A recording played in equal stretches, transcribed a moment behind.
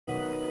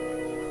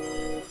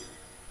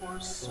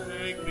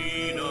Forsake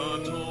me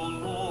not, O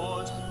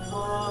Lord,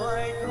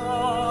 my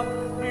God,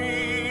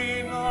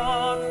 be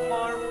not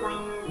far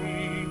from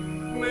me.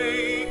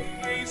 Make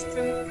haste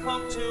and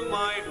come to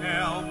my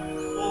help,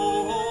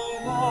 O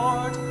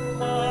Lord,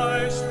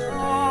 my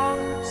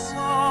strong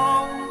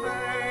salvation.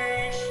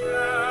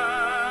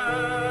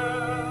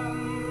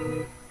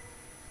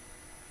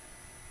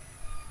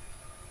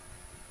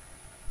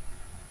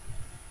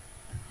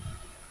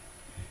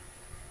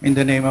 In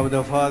the name of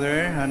the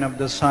Father, and of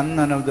the Son,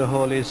 and of the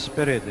Holy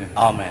Spirit.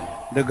 Amen.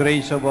 The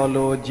grace of our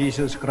Lord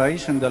Jesus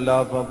Christ, and the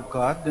love of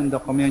God, and the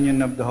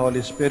communion of the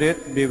Holy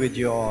Spirit be with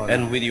you all.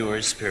 And with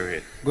your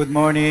spirit. Good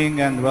morning,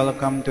 and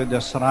welcome to the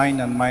Shrine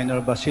and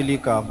Minor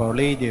Basilica of Our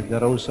Lady of the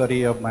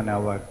Rosary of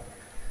Manaoag.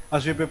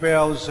 As we prepare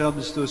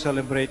ourselves to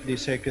celebrate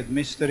these sacred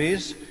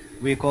mysteries,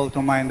 we call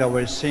to mind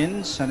our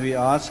sins, and we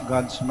ask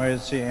God's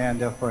mercy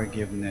and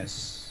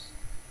forgiveness.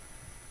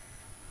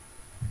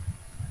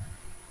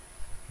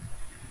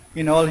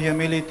 In all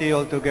humility,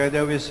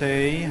 altogether we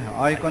say,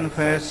 I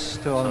confess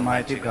to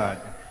Almighty God,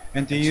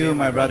 and to you,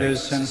 my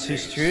brothers and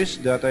sisters,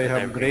 that I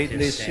have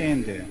greatly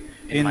sinned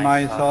in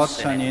my thoughts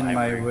and in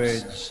my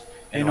words,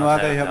 in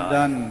what I have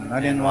done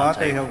and in what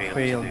I have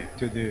failed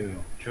to do.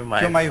 To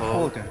my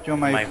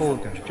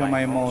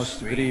most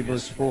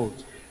grievous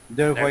fault.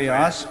 Therefore I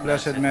ask,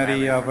 Blessed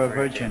Mary, our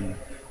Virgin,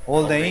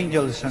 all the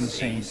angels and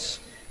saints,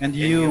 and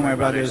you, my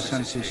brothers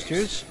and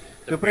sisters,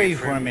 to pray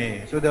for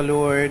me to the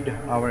Lord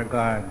our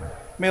God.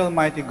 May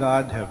Almighty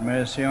God have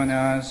mercy on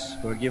us,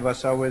 forgive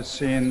us our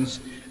sins,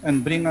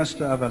 and bring us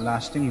to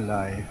everlasting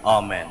life.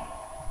 Amen.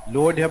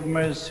 Lord have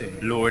mercy.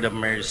 Lord have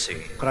mercy.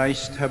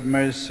 Christ have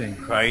mercy.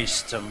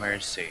 Christ have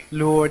mercy.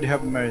 Lord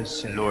have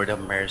mercy. Lord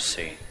have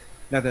mercy.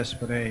 Let us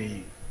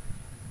pray.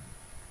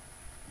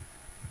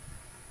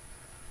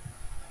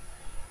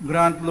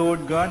 Grant,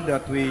 Lord God,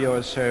 that we,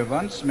 your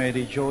servants, may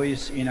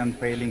rejoice in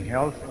unfailing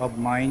health of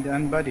mind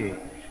and body,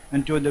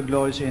 and through the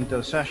glorious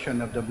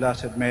intercession of the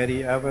Blessed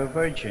Mary, ever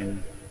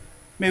Virgin,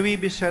 may we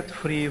be set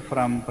free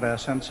from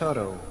present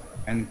sorrow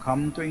and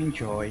come to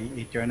enjoy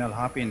eternal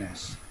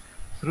happiness.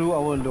 Through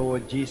our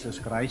Lord Jesus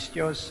Christ,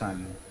 your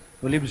Son,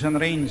 who lives and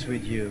reigns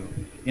with you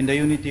in the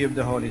unity of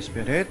the Holy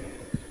Spirit,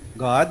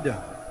 God,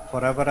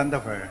 forever and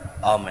ever.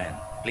 Amen.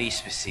 Please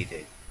be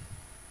seated.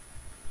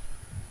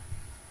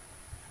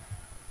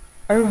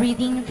 A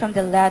reading from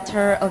the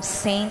letter of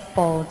St.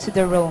 Paul to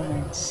the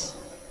Romans.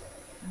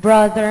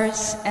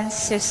 Brothers and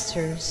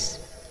sisters,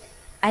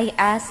 I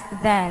ask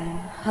then,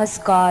 has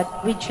God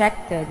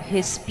rejected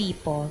his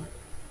people?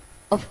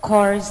 Of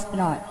course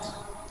not.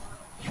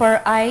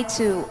 For I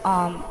too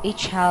am a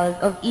child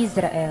of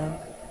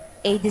Israel,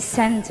 a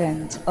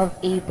descendant of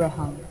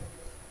Abraham,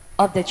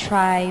 of the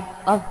tribe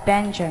of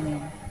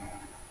Benjamin.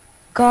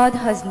 God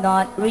has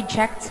not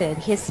rejected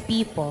his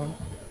people,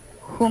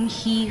 whom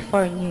he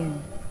foreknew.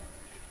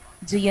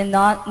 Do you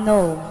not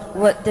know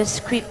what the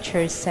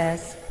scripture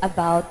says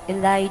about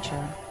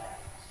Elijah,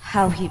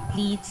 how he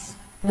pleads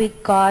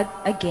with God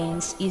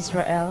against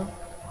Israel?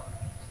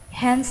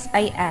 Hence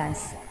I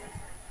ask,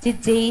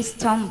 did they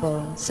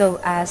stumble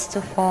so as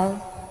to fall?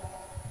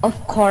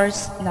 Of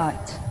course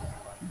not,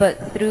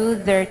 but through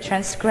their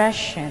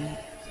transgression,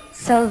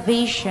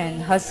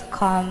 salvation has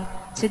come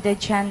to the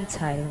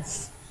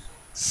Gentiles,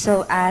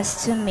 so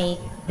as to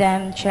make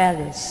them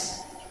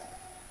jealous.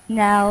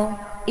 Now,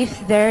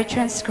 if their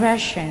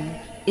transgression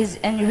is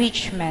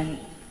enrichment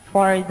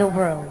for the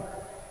world,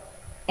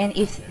 and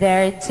if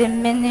their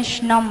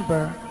diminished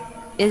number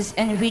is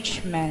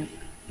enrichment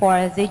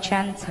for the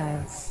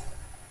Gentiles,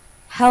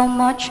 how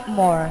much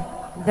more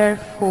their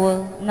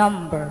full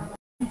number?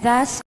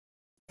 Thus,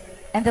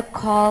 and the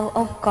call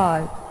of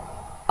God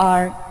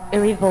are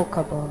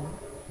irrevocable.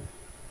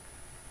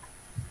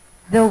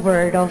 The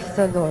word of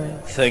the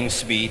Lord.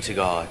 Thanks be to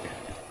God.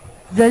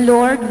 The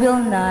Lord will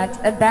not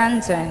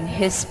abandon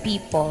his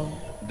people.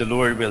 The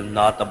Lord will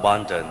not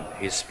abandon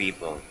his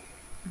people.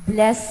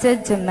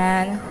 Blessed the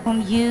man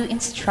whom you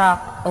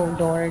instruct, O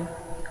Lord,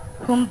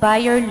 whom by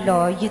your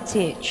law you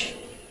teach,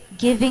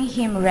 giving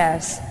him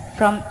rest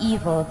from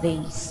evil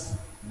days.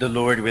 The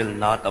Lord will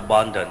not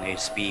abandon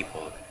his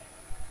people.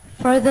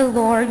 For the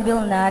Lord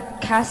will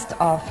not cast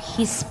off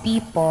his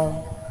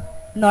people,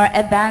 nor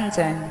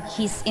abandon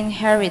his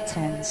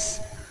inheritance,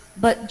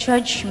 but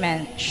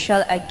judgment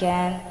shall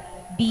again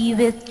be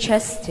with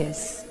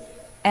justice,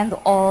 and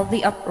all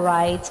the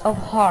upright of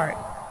heart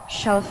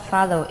shall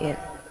follow it.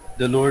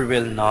 The Lord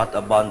will not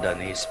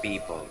abandon his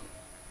people.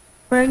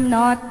 Were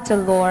not the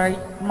Lord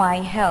my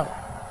help,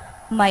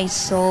 my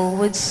soul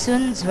would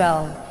soon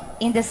dwell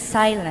in the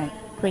silent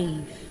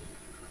grave.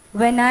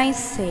 When I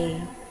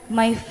say,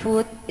 my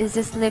foot is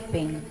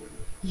slipping,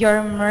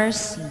 your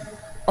mercy,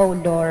 O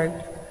Lord,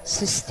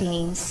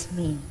 sustains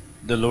me.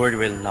 The Lord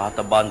will not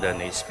abandon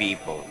his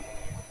people.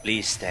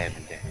 Please stand.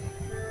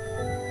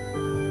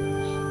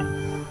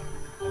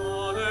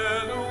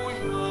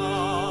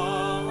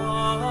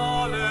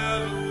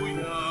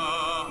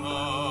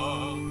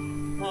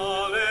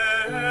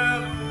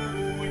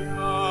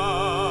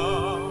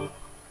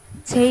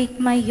 Take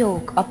my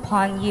yoke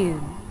upon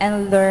you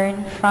and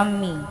learn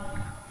from me,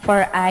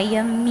 for I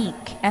am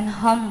meek and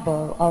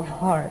humble of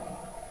heart.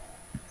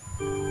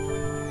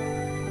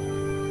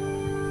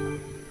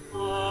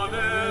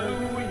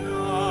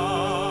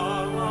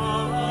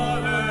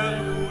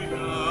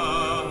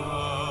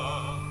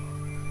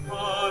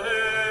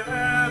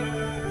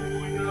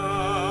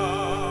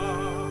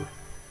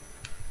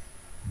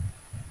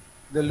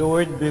 The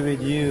Lord be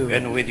with you.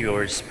 And with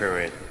your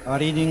spirit. A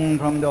reading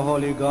from the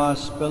Holy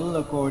Gospel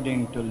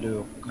according to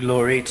Luke.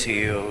 Glory to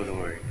you, O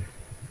Lord.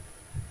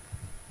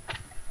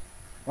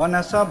 On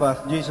a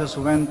Sabbath, Jesus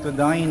went to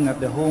dine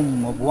at the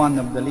home of one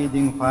of the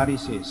leading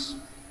Pharisees,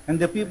 and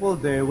the people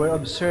there were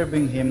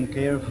observing him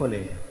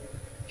carefully.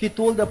 He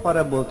told a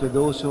parable to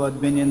those who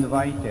had been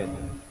invited,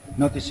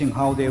 noticing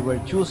how they were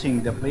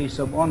choosing the place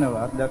of honor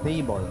at the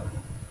table.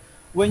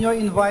 When you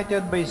are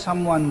invited by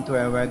someone to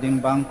a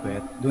wedding banquet,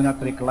 do not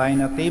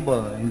recline at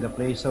table in the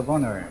place of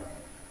honor.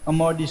 A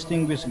more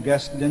distinguished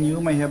guest than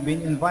you may have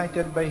been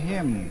invited by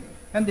him,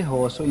 and the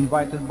host who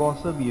invited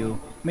both of you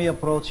may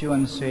approach you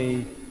and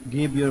say,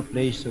 "Give your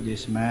place to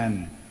this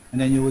man,"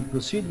 and then you would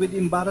proceed with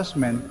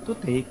embarrassment to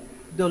take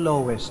the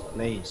lowest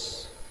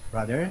place.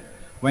 Brother,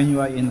 when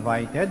you are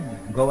invited,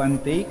 go and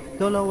take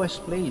the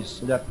lowest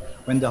place, so that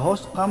when the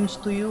host comes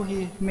to you,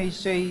 he may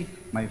say,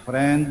 "My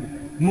friend,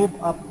 move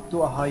up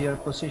to a higher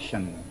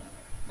position."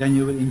 Then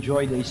you will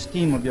enjoy the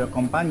esteem of your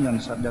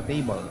companions at the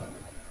table.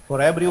 For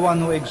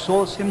everyone who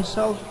exalts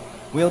himself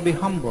will be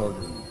humbled,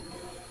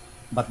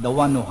 but the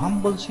one who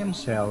humbles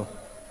himself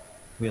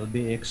will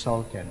be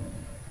exalted.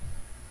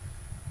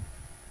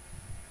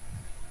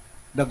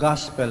 The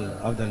Gospel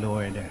of the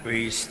Lord.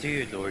 Praise to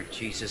you, Lord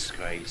Jesus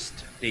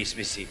Christ. Please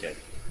be seated.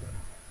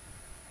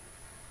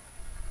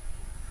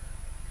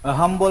 A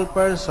humble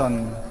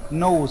person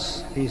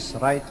knows his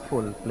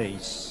rightful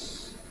place.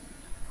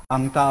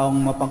 Ang taong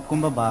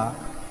mapagkumbaba,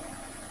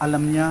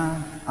 alam niya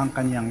ang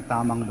kanyang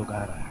tamang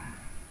lugar.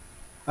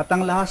 At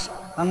ang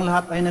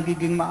lahat ay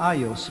nagiging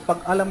maayos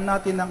pag alam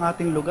natin ang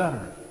ating lugar.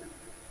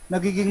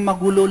 Nagiging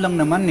magulo lang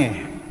naman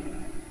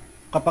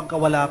kapag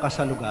wala ka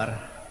sa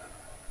lugar.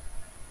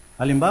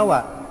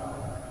 Halimbawa,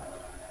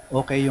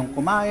 okay yung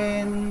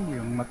kumain,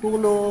 yung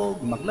matulog,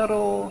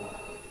 maglaro,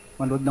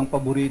 manood ng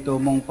paborito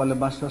mong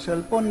palabas sa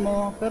cellphone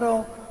mo,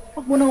 pero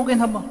pag mo na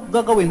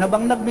gagawin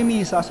habang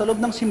nagmimisa sa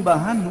loob ng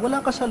simbahan,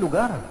 wala ka sa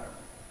lugar.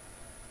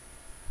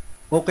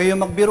 Okay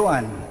yung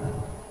magbiruan,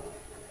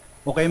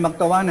 okay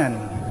magtawanan,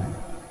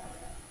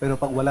 pero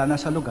pag wala na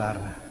sa lugar,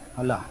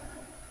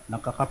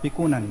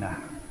 nakakapikunan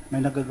na, may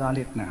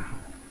nagagalit na,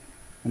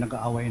 may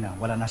nag-aaway na,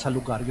 wala na sa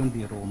lugar yung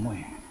biro mo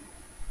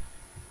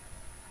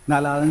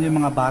Naalala niyo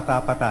yung mga bata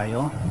pa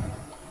tayo?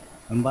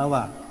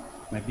 Halimbawa,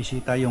 may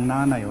bisita yung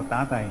nanay o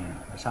tatay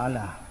sa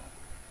sala.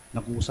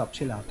 Nag-uusap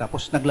sila.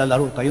 Tapos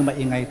naglalaro tayo,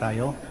 maingay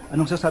tayo.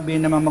 Anong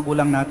sasabihin ng mga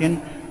magulang natin?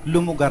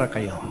 Lumugar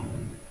kayo.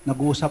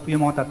 Nag-uusap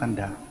yung mga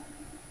tatanda.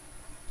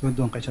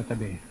 Doon kayo sa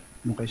tabi.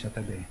 Doon kayo sa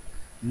tabi.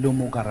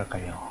 Lumugar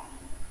kayo.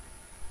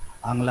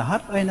 Ang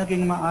lahat ay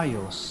naging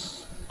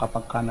maayos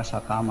kapag ka nasa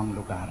tamang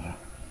lugar.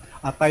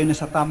 At tayo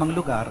nasa tamang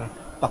lugar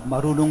pag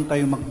marunong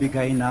tayo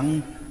magbigay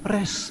ng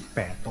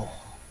respeto.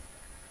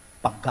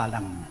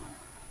 Paggalang.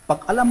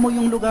 Pag alam mo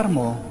yung lugar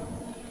mo,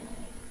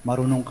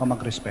 marunong ka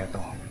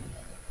magrespeto.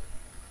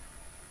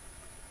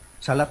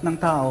 Sa lahat ng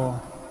tao,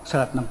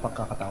 sa lahat ng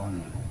pagkakataon.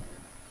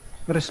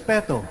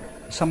 Respeto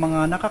sa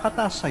mga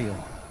nakakataas sa iyo.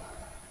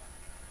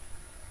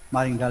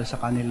 Maring dahil sa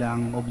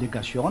kanilang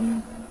obligasyon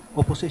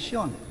o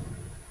posisyon.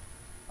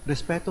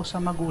 Respeto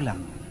sa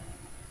magulang.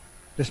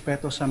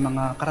 Respeto sa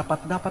mga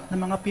karapat-dapat na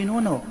mga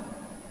pinuno.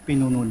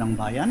 Pinuno ng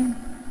bayan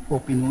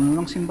o pinuno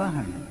ng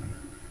simbahan.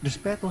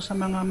 Respeto sa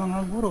mga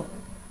guro.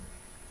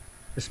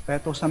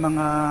 Respeto sa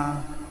mga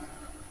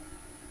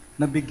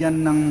nabigyan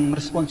ng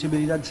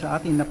responsibilidad sa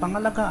atin na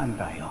pangalagaan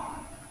tayo.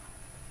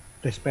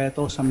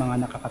 Respeto sa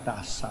mga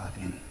nakakataas sa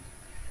atin.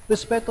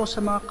 Respeto sa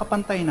mga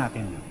kapantay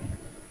natin,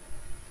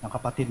 mga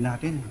kapatid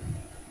natin,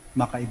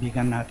 mga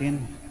kaibigan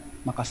natin,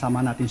 makasama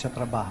natin sa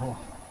trabaho.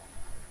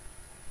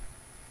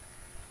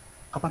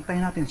 Kapantay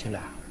natin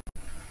sila.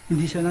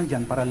 Hindi sila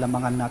nandyan para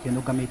lamangan natin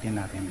o gamitin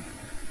natin.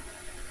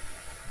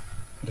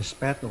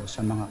 Respeto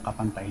sa mga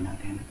kapantay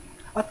natin.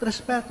 At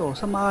respeto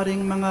sa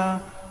maaaring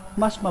mga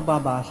mas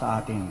mababa sa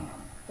atin.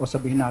 O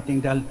sabihin natin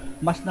dahil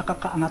mas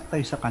nakakaangat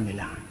tayo sa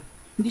kanila.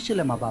 Hindi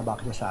sila mababa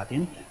sa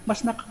atin,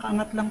 mas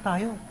nakakaangat lang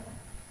tayo.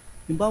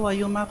 Halimbawa,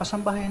 yung mga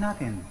kasambahay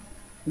natin,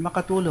 yung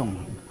mga katulong,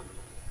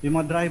 yung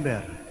mga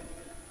driver,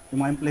 yung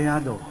mga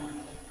empleyado,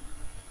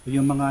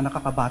 yung mga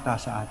nakakabata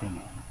sa atin.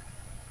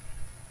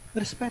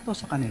 Respeto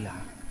sa kanila.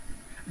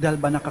 Dahil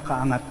ba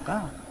nakakaangat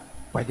ka,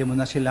 pwede mo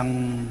na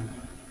silang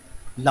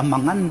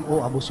lamangan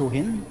o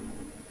abusuhin?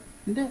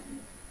 Hindi.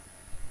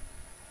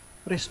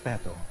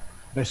 Respeto.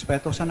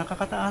 Respeto sa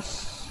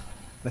nakakataas,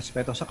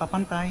 respeto sa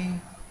kapantay,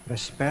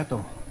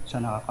 respeto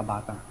sa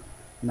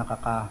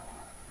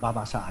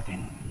nakakababa sa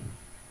atin.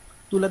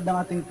 Tulad ng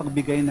ating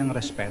pagbigay ng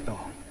respeto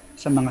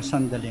sa mga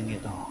sandaling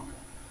ito.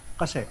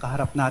 Kasi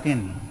kaharap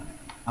natin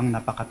ang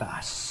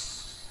napakataas,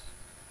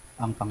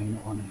 ang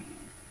Panginoon.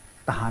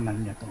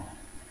 Tahanan niya to.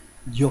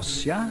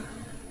 Diyos siya,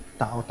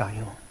 tao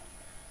tayo.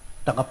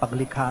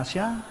 Tagapaglikha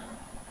siya,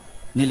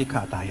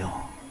 nilikha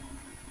tayo.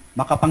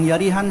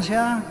 Makapangyarihan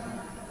siya,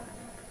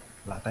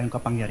 wala tayong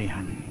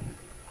kapangyarihan.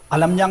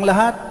 Alam niya ang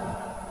lahat.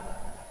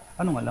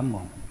 Anong alam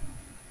mo?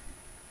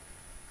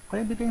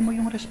 Kaya bigay mo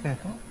yung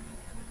respeto.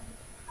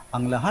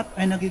 Ang lahat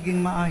ay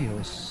nagiging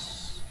maayos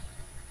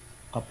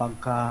kapag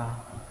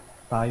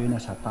tayo na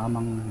sa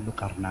tamang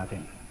lugar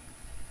natin.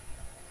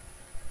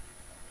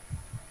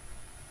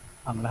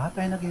 Ang lahat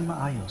ay naging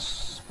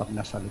maayos pag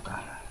nasa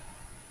lugar.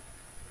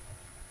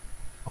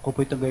 Ako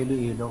po'y taga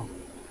Iloilo.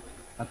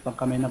 At pag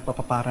kami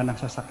nagpapapara ng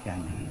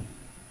sasakyan,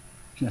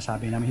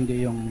 sinasabi namin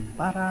hindi yung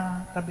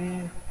para,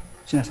 tabi.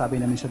 Sinasabi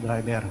namin sa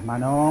driver,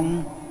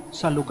 Manong,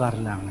 sa lugar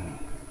lang.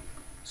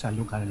 Sa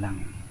lugar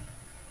lang.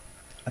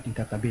 At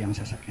itatabi ang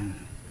sasakyan.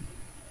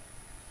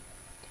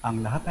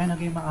 Ang lahat ay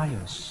naging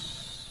maayos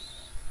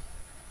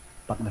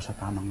pag nasa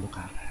tamang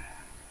lugar.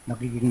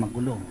 Nagiging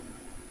magulo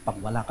pag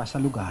wala ka sa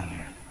lugar,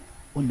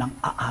 unang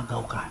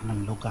aagaw ka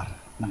ng lugar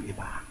ng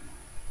iba.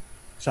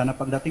 Sana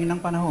pagdating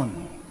ng panahon,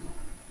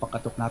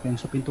 pagkatok natin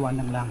sa pintuan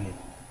ng langit,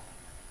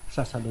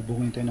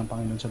 sasalubungin tayo ng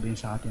Panginoon, sabihin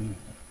sa atin,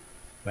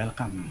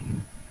 welcome.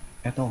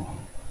 Ito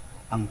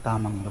ang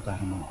tamang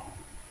lugar mo.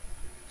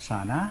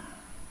 Sana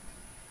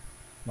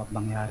wag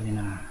mangyari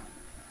na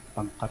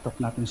pagkatok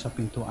natin sa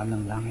pintuan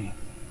ng langit,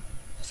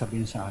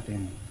 sabihin sa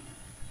atin,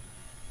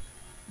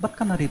 ba't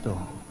ka narito?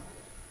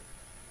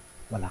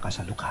 Wala ka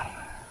sa lugar.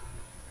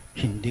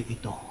 Hindi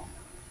ito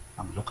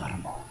ang lugar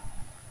mo.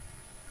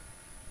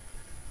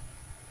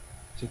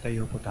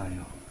 Sitayo po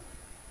tayo.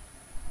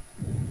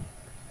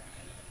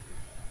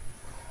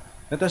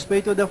 Let us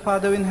pray to the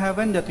Father in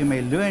heaven that we may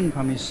learn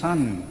from His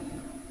Son,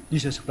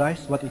 Jesus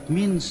Christ, what it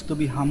means to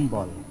be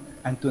humble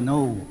and to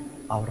know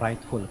our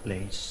rightful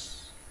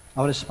place.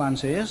 Our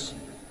response is,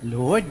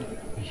 Lord,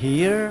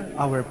 hear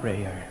our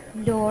prayer.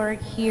 Lord,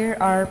 hear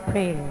our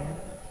prayer,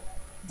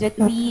 that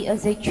we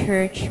as a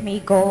church may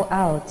go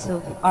out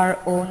of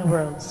our own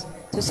worlds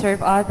to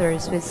serve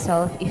others with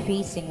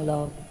self-effacing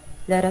love.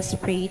 Let us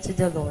pray to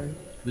the Lord.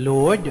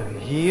 Lord,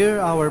 hear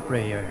our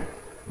prayer.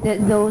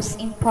 That those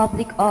in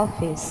public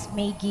office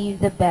may give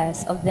the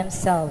best of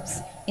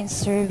themselves in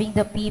serving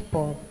the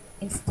people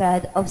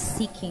instead of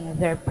seeking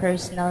their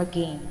personal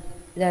gain.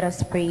 Let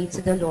us pray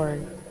to the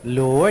Lord.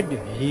 Lord,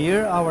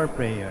 hear our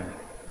prayer.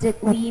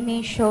 That we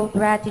may show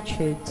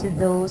gratitude to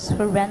those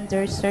who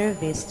render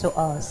service to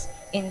us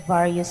in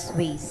various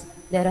ways.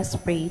 Let us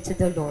pray to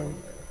the Lord.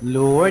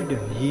 Lord,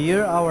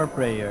 hear our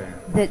prayer.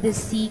 That the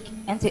sick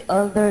and the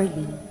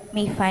elderly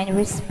may find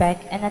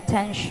respect and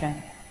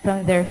attention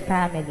from their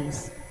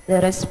families.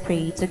 Let us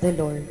pray to the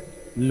Lord.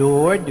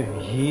 Lord,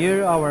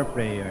 hear our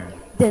prayer.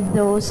 That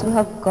those who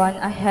have gone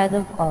ahead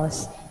of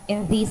us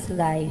in this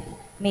life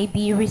may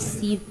be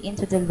received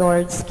into the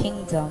Lord's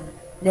kingdom.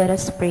 Let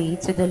us pray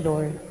to the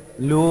Lord.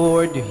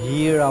 Lord,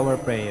 hear our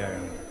prayer.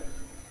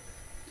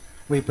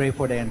 We pray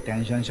for the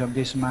intentions of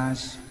this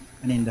Mass,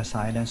 and in the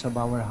silence of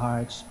our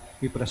hearts,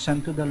 we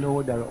present to the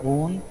Lord our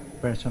own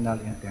personal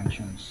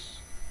intentions.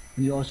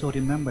 And we also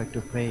remember to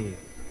pray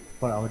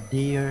for our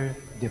dear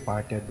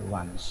departed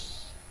ones.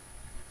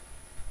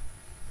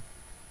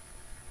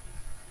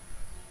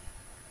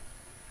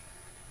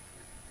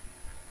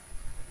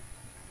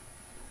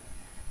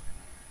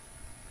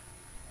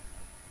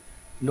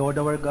 Lord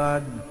our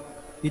God,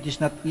 it is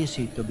not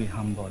easy to be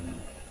humble.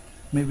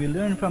 May we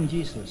learn from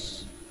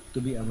Jesus to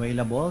be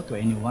available to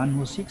anyone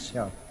who seeks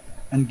help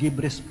and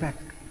give respect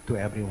to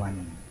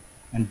everyone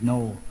and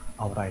know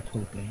our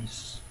rightful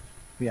place.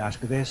 We ask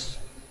this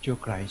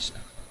through Christ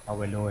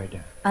our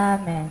Lord.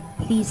 Amen.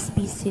 Please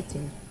be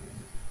seated.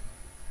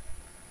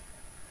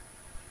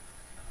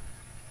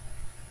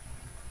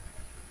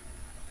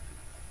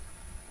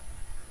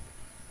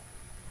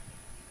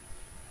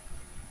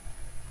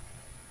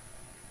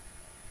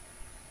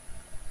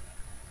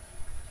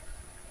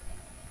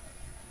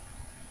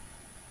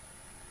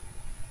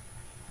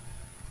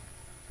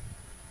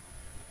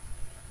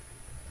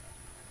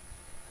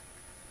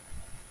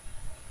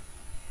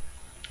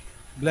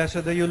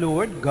 Blessed are you,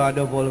 Lord, God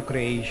of all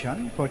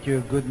creation, for to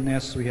your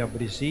goodness we have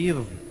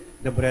received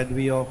the bread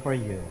we offer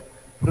you,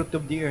 fruit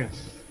of the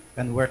earth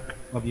and work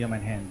of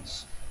human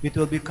hands. It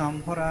will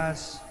become for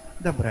us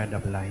the bread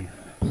of life.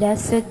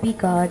 Blessed be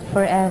God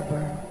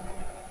forever.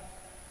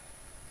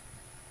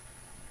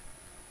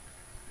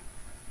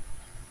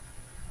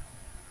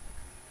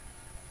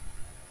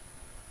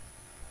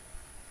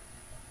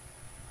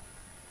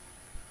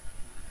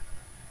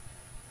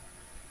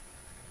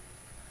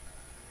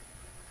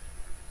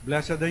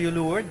 Blessed are you,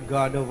 Lord,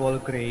 God of all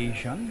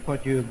creation, for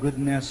to your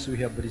goodness we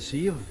have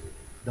received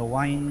the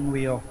wine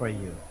we offer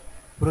you,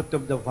 fruit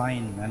of the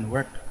vine and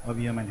work of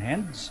human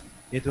hands.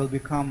 It will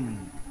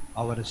become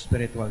our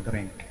spiritual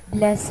drink.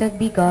 Blessed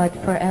be God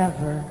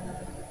forever.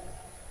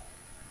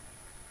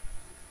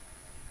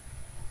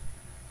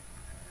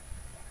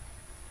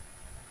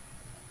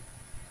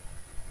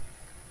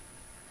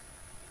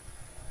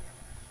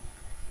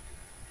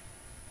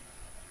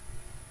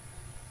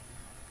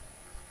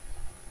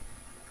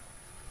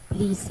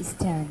 Please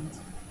stand.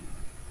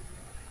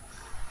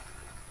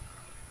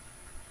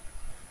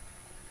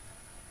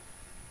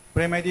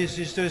 Pray, my dear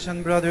sisters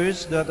and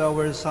brothers, that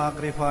our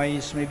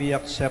sacrifice may be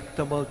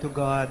acceptable to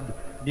God,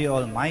 the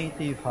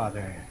Almighty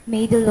Father.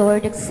 May the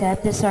Lord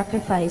accept the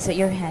sacrifice at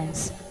your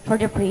hands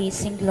for the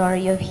praise and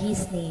glory of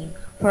his name,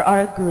 for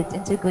our good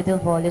and the good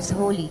of all his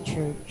holy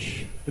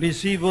church.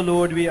 Receive, O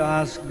Lord, we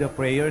ask, the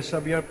prayers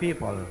of your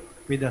people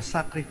with the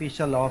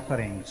sacrificial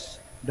offerings,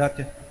 that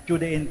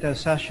through the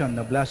intercession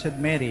of Blessed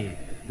Mary,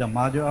 the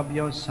Mother of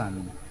your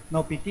Son,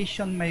 no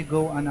petition may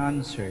go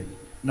unanswered,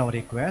 no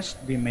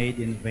request be made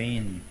in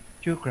vain.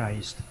 Through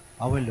Christ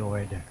our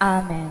Lord.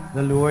 Amen.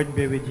 The Lord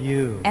be with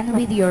you. And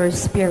with your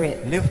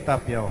spirit. Lift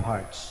up your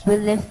hearts. We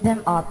lift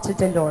them up to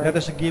the Lord. Let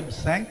us give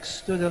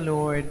thanks to the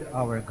Lord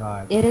our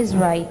God. It is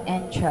right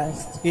and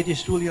just. It is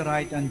truly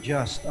right and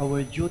just,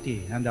 our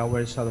duty and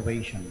our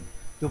salvation,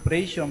 to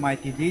praise your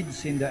mighty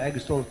deeds in the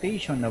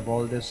exaltation of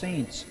all the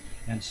saints,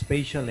 and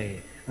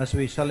especially as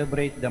we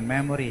celebrate the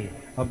memory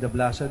of the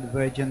Blessed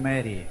Virgin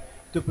Mary,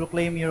 to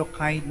proclaim your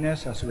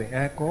kindness as we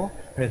echo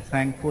her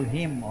thankful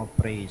hymn of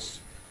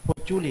praise. For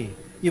truly,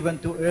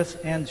 even to earth's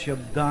ends you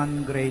have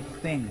done great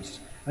things,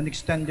 and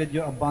extended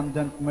your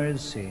abundant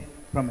mercy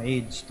from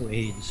age to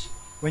age.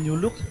 When you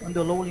looked on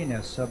the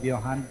lowliness of your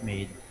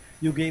handmaid,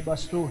 you gave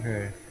us through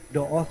her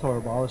the author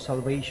of our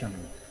salvation,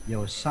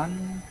 your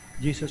Son,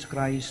 Jesus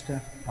Christ,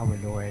 our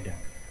Lord.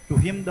 To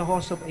him the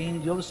host of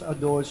angels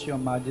adores your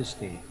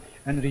majesty,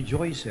 and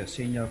rejoices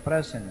in your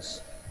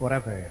presence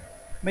forever.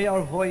 May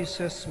our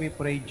voices, we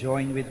pray,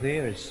 join with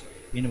theirs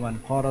in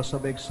one chorus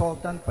of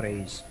exultant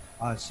praise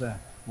as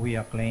we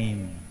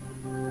acclaim.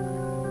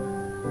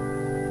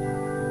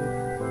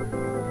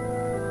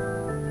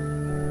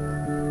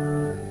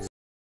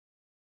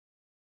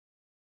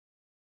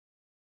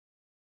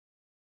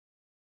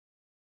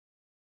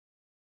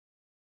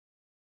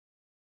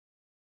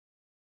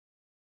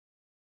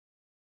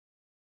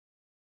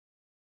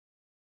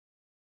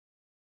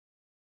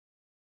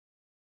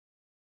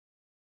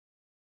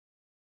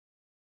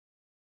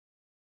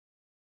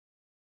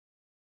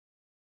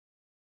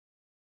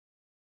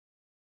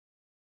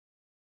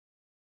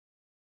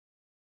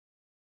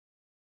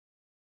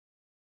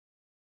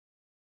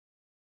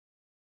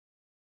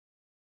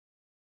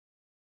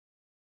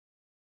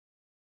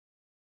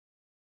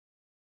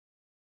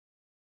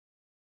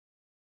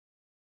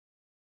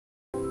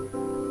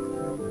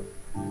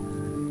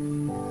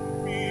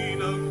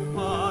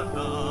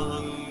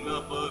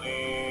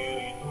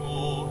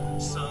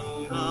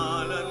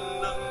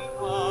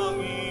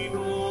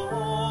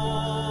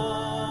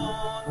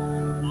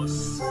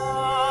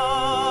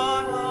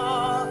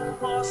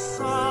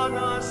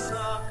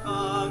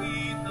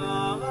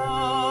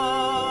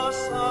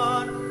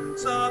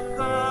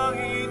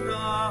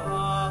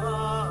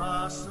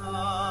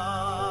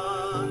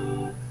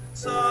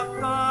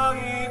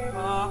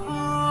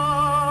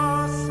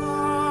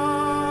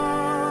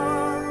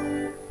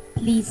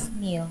 Please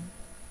kneel.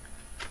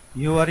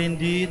 You are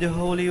indeed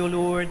holy, O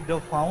Lord,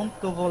 the fount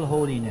of all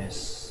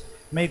holiness.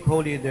 Make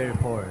holy,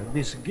 therefore,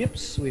 these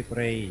gifts, we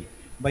pray,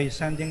 by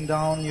sending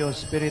down your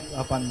Spirit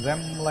upon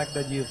them like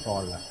the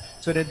dewfall,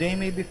 so that they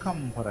may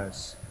become for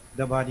us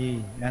the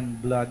body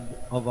and blood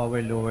of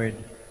our Lord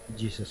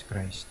Jesus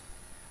Christ.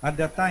 At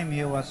the time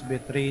he was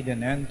betrayed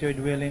and entered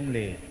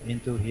willingly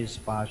into his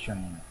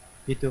passion,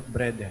 he took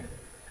bread,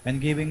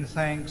 and giving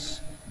thanks,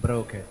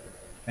 broke it,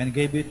 and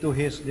gave it to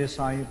his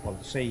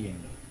disciples, saying,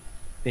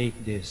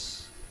 "Take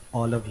this,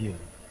 all of you,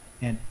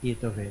 and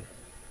eat of it,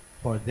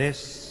 for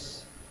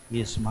this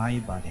is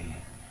my body,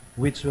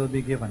 which will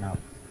be given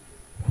up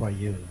for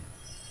you."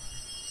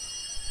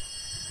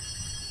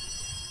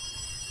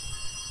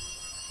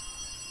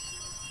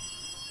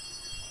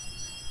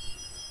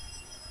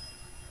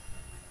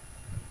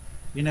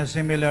 In a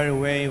similar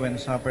way, when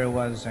supper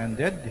was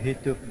ended, he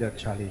took the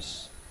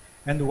chalice,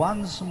 and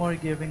once more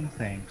giving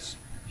thanks,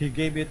 he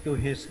gave it to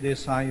his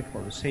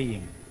disciples,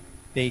 saying,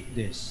 "Take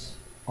this,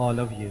 all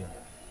of you,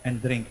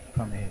 and drink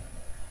from it,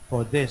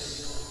 for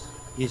this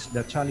is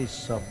the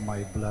chalice of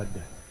my blood,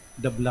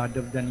 the blood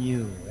of the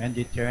new and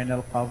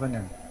eternal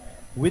covenant,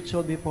 which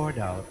will be poured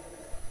out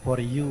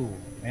for you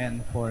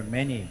and for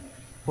many,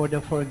 for the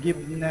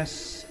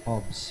forgiveness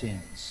of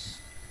sins.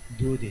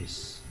 Do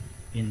this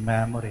in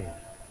memory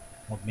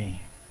of me."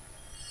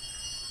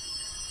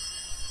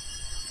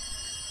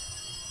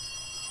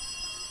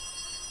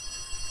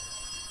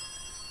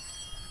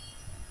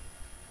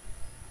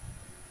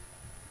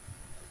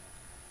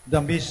 The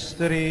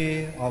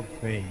mystery of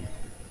faith.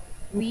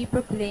 We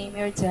proclaim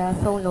your death,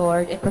 O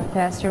Lord, and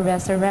profess your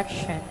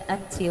resurrection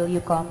until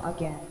you come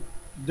again.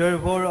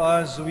 Therefore,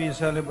 as we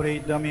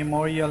celebrate the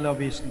memorial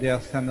of his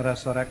death and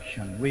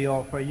resurrection, we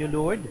offer you,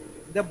 Lord,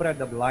 the bread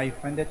of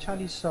life and the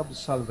chalice of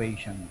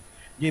salvation,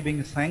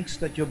 giving thanks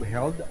that you've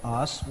held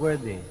us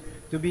worthy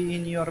to be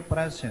in your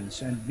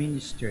presence and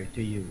minister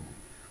to you.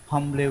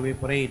 Humbly we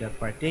pray that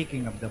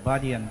partaking of the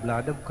body and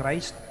blood of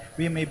Christ,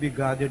 we may be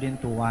gathered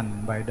into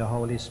one by the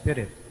Holy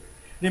Spirit.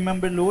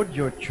 Remember, Lord,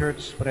 your church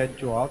spread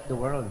throughout the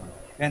world,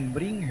 and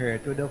bring her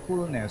to the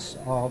fullness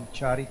of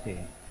charity,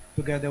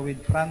 together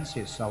with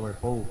Francis, our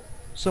Pope,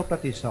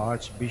 Socrates, our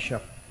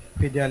Archbishop,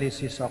 Fidelis,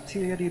 his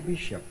auxiliary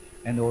bishop,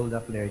 and all the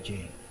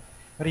clergy.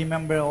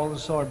 Remember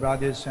also our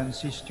brothers and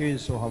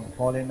sisters who have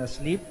fallen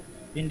asleep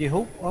in the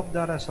hope of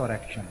the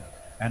resurrection,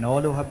 and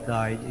all who have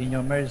died in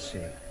your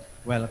mercy.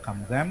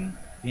 Welcome them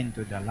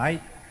into the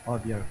light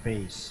of your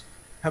face.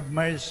 Have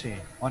mercy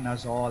on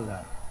us all,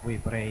 we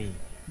pray,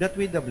 that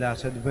with the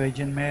Blessed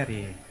Virgin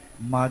Mary,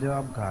 Mother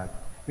of God,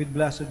 with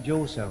Blessed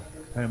Joseph,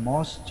 her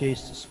most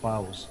chaste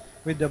spouse,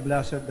 with the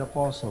blessed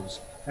apostles,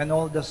 and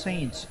all the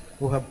saints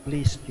who have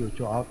pleased you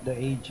throughout the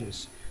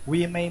ages,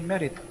 we may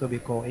merit to be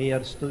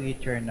co-heirs to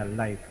eternal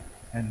life,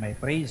 and may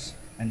praise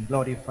and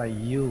glorify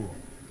you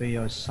to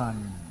your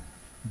Son,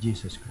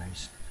 Jesus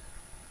Christ.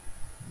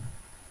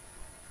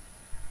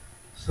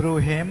 Through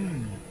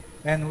him,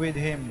 and with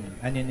him,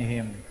 and in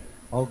him,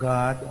 O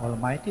God,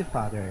 Almighty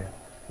Father,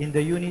 in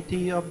the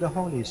unity of the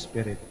Holy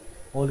Spirit,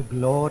 all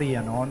glory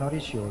and honor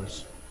is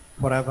yours,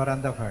 forever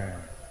and ever.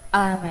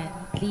 Amen.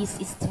 Please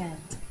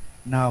stand.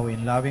 Now,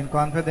 in loving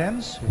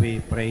confidence, we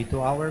pray to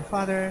our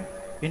Father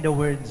in the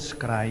words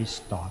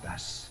Christ taught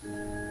us.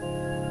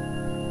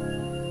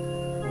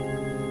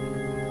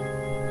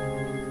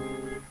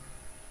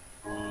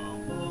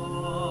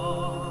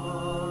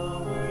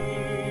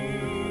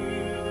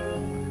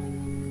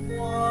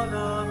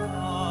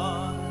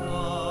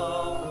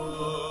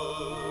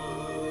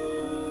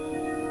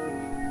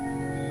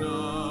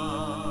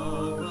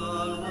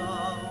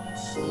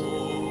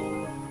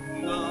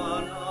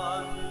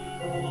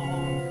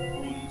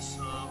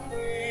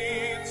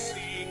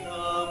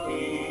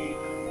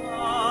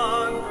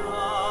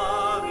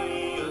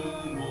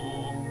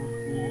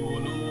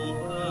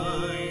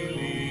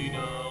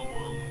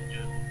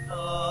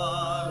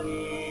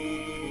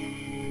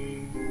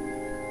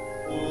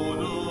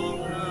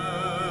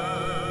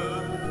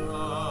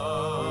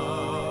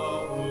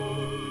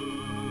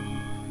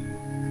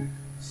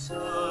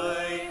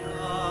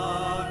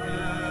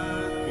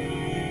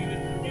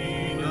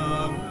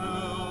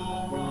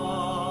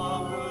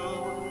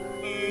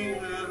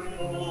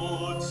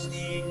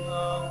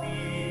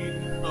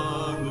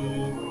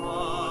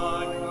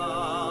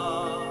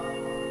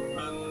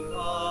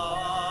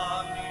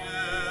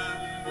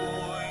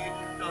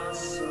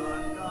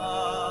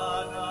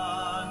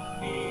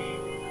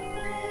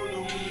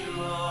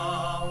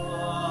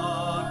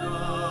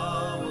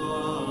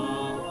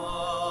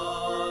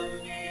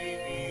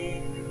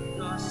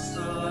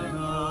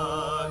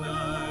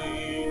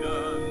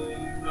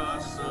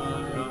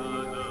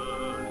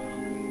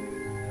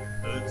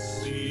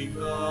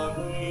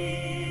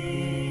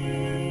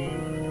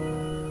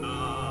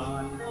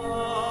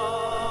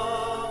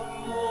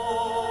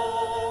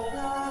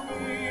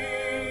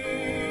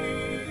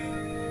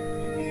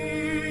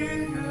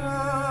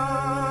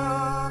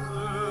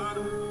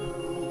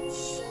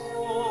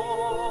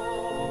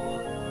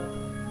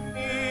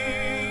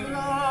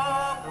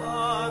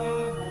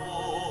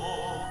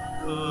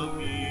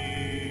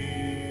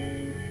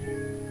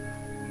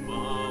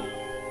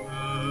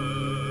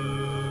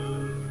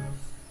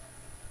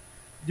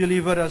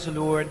 Deliver us,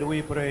 Lord,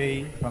 we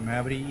pray, from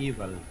every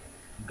evil.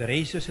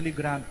 Graciously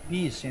grant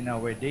peace in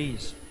our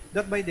days,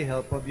 that by the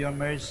help of your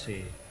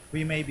mercy,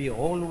 we may be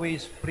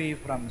always free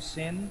from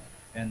sin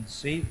and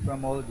safe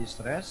from all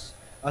distress,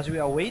 as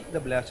we await the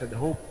blessed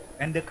hope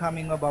and the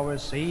coming of our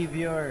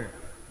Savior,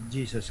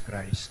 Jesus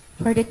Christ.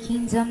 For the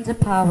kingdom, the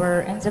power,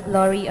 and the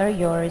glory are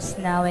yours,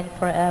 now and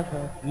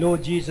forever.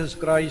 Lord Jesus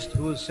Christ,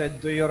 who said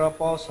to your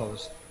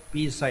apostles,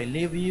 "Peace I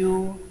leave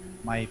you,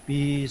 my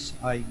peace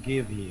I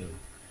give you,"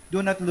 do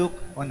not look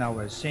on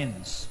our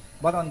sins,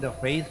 but on the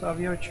faith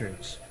of your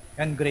church,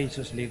 and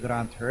graciously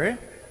grant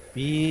her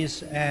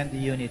peace and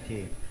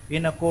unity,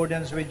 in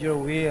accordance with your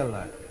will,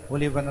 who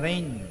live and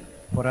reign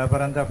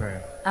forever and ever.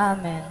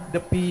 Amen.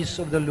 The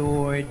peace of the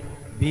Lord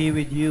be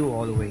with you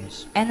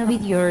always. And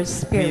with your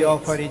spirit. We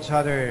offer each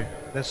other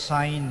the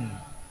sign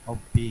of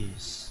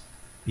peace.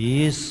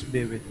 Peace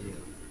be with you.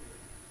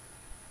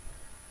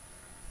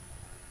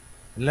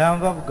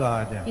 Lamb of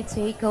God, You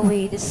take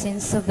away the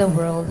sins of the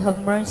world, have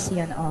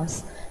mercy on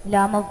us.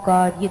 Lamb of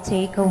God, you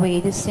take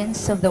away the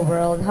sins of the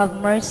world, have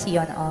mercy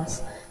on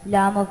us.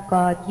 Lamb of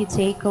God, you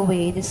take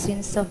away the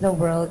sins of the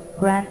world,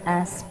 grant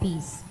us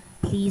peace.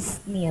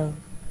 Please kneel.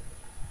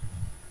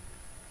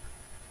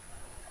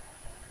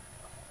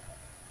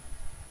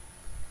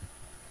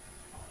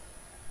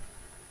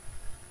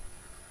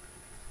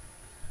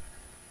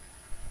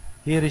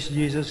 here is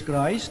Jesus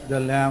Christ, the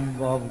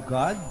Lamb of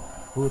God,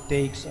 who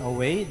takes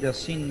away the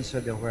sins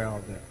of the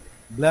world.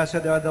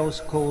 Blessed are those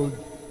called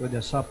to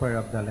the supper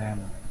of the Lamb.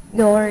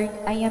 Lord,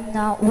 I am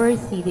not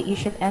worthy that you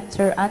should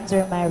enter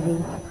under my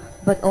roof,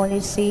 but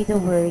only say the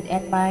word,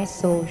 and my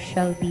soul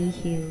shall be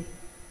healed.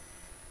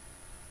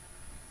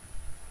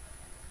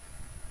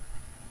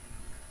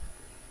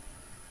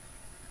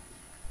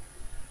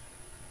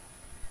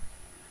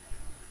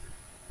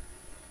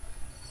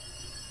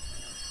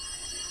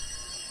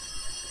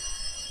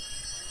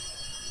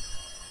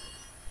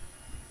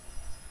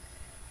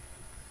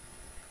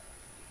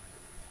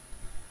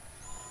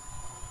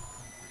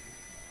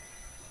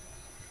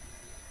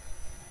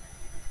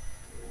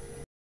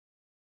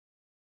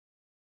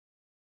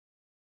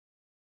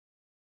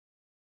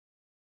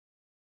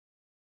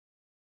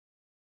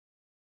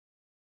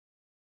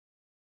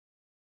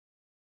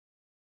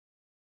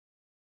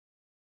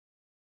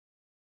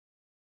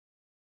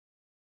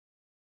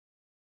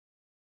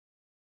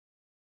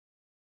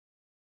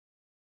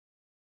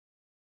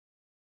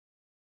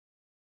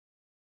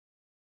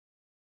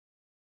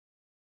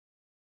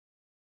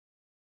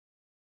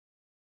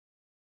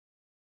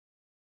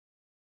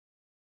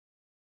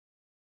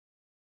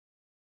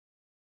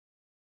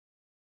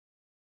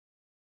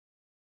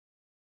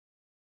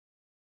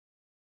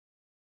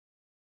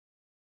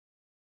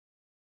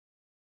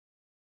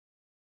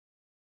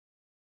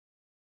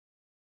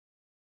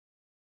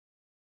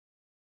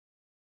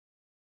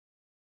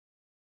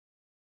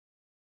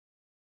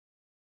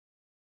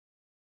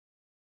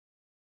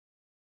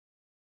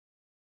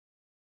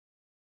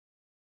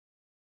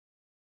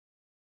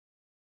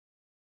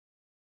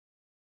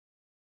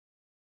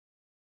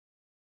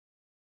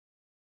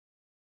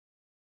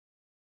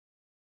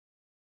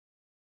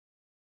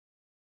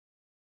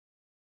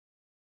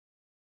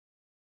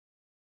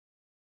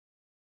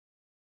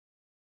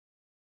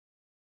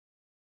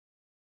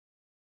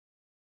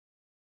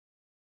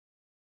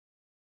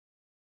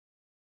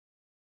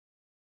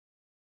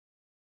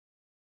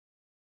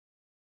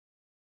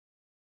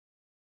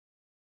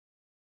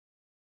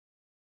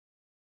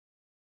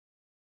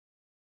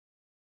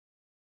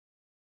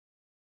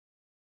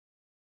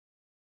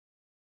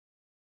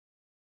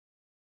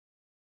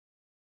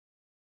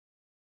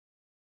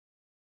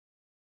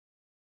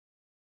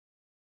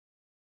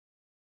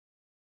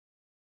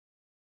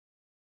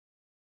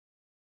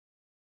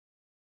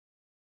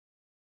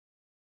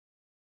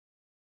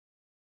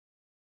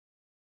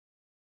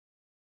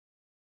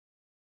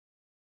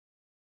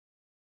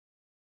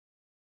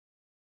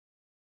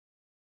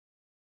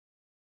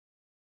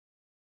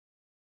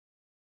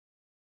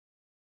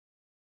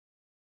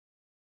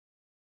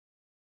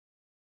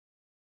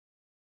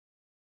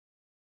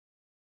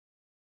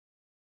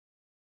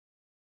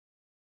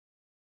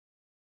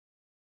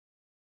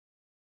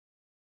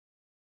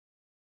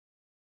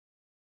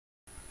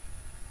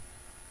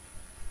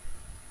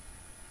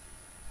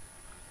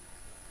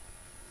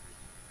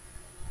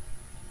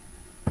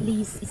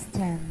 Please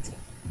stand.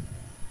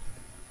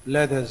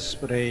 Let us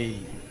pray.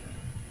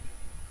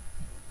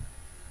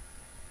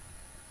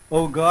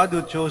 O God,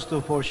 who chose to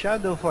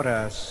foreshadow for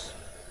us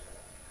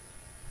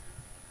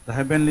the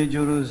heavenly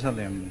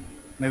Jerusalem,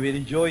 may we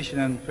rejoice in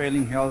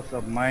unfailing health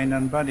of mind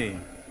and body.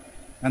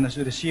 And as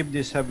we receive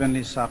this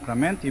heavenly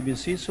sacrament, we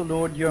beseech, O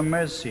Lord, your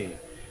mercy,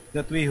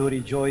 that we who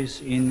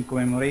rejoice in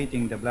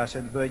commemorating the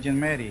Blessed Virgin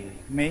Mary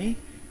may,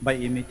 by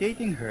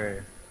imitating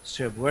her,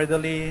 serve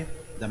worthily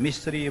the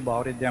mystery of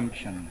our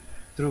redemption.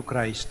 Through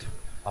Christ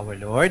our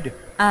Lord.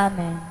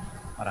 Amen.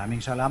 Maraming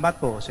salamat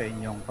po sa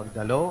inyong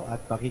pagdalo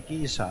at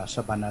pakikiisa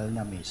sa banal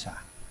na misa.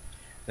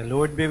 The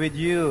Lord be with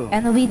you.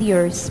 And with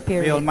your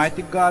spirit. May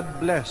Almighty God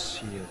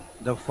bless you,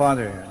 the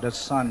Father, the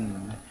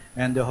Son,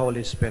 and the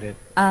Holy Spirit.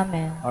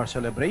 Amen. Our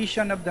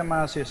celebration of the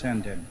Mass is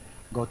ended.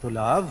 Go to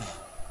love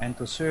and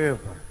to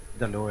serve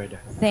the Lord.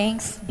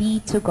 Thanks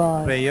be to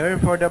God. Prayer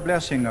for the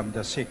blessing of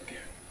the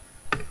sick.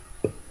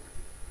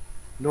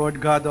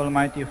 Lord God,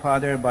 Almighty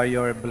Father, by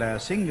your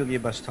blessing, you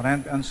give us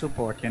strength and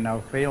support in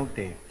our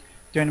frailty.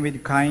 Turn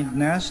with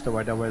kindness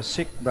toward our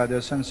sick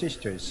brothers and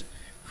sisters,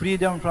 free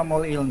them from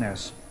all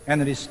illness,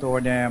 and restore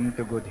them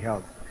to good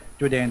health.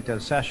 Through the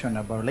intercession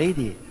of Our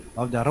Lady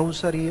of the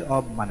Rosary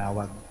of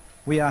Manaoag,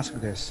 we ask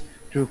this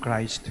through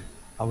Christ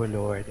our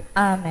Lord.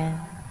 Amen.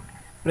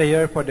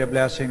 Prayer for the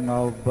blessing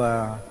of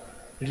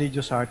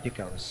religious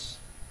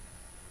articles.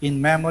 In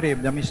memory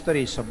of the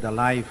mysteries of the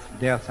life,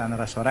 death, and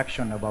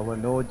resurrection of our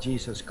Lord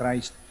Jesus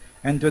Christ,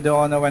 and to the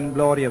honor and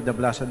glory of the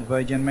Blessed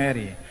Virgin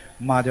Mary,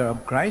 Mother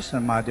of Christ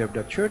and Mother of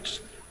the Church,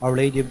 Our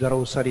Lady of the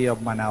Rosary of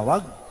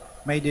Manaoag,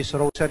 may these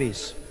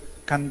rosaries,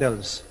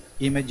 candles,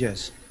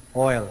 images,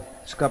 oil,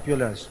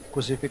 scapulars,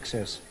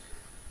 crucifixes,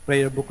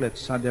 prayer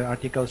booklets, and other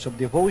articles of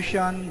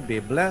devotion be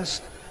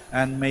blessed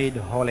and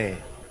made holy.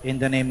 In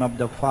the name of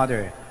the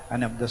Father,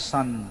 and of the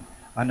Son,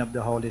 and of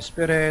the Holy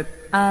Spirit.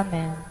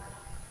 Amen.